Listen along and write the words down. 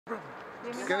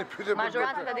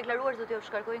Majoranca ka deklaruar se do t'u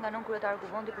shkarkojë nga nën kryetari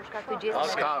Kuvendi për shkak të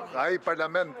gjestit. Ai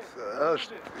parlament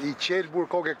është i qelbur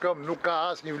kokë këm, nuk ka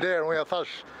asnjë vlerë. Unë ja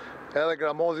thash edhe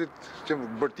Gramozit që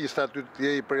bërti statut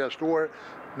je i përjashtuar,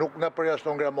 nuk nga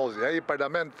përjashton Gramozi. Ai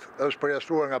parlament është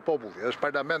përjashtuar nga populli, është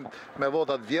parlament me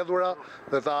votat vjedhura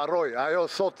dhe ta harroj. Ajo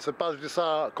sot, se pas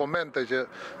disa komente që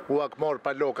u hakmor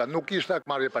Paloka, nuk ishte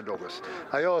hakmarrje Palokës.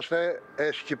 Ajo është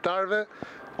e shqiptarëve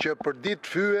që përdit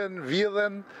fyen,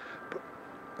 vidhen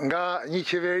nga një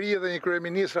qeveri dhe një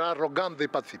kryeministër arrogant dhe i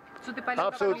pacip.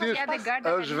 Absolutisht,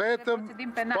 është vetëm,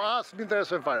 pas më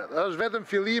interesojnë fare, është vetëm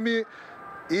fillimi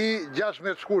i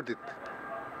 16 shkurtit.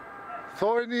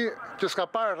 Thojni që s'ka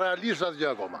parë realisht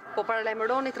asgjë akoma. Po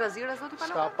paralajmëroni trazira, zoti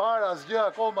Paloka? S'ka parë asgjë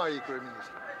akoma i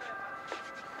kryeministrit.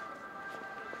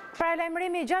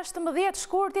 Paralajmërimi 16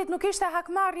 shkurtit nuk ishte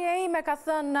hakmarrje ime, ka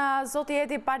thënë zoti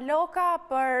Edi Paloka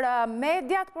për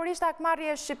mediat, por ishte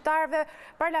hakmarrje shqiptarëve.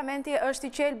 Parlamenti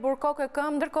është i qelbur kokë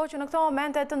këm, ndërkohë që në këto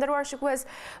momente të nderuar shikues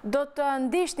do të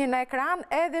ndiqni në ekran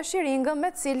edhe shiringën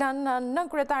me të cilën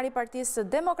nënkryetari i Partisë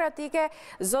Demokratike,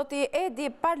 zoti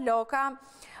Edi Paloka,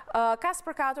 ka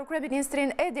spërkatur kryeministrin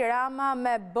Edi Rama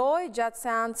me bojë gjatë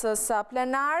seancës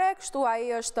plenare, kështu ai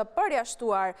është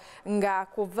përjashtuar nga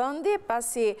Kuvendi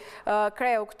pasi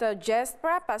kreu këtë gjest,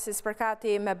 pasi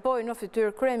spërkati me bojë në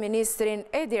fytyrë kryeministrin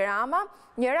Edi Rama.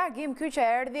 Një reagim ky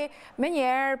që erdhi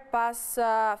menjëherë pas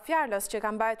fjalës që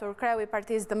ka mbajtur kreu i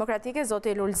Partisë Demokratike,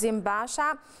 zoti Lulzim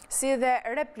Basha, si dhe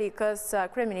replikës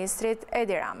kryeministrit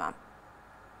Edi Rama.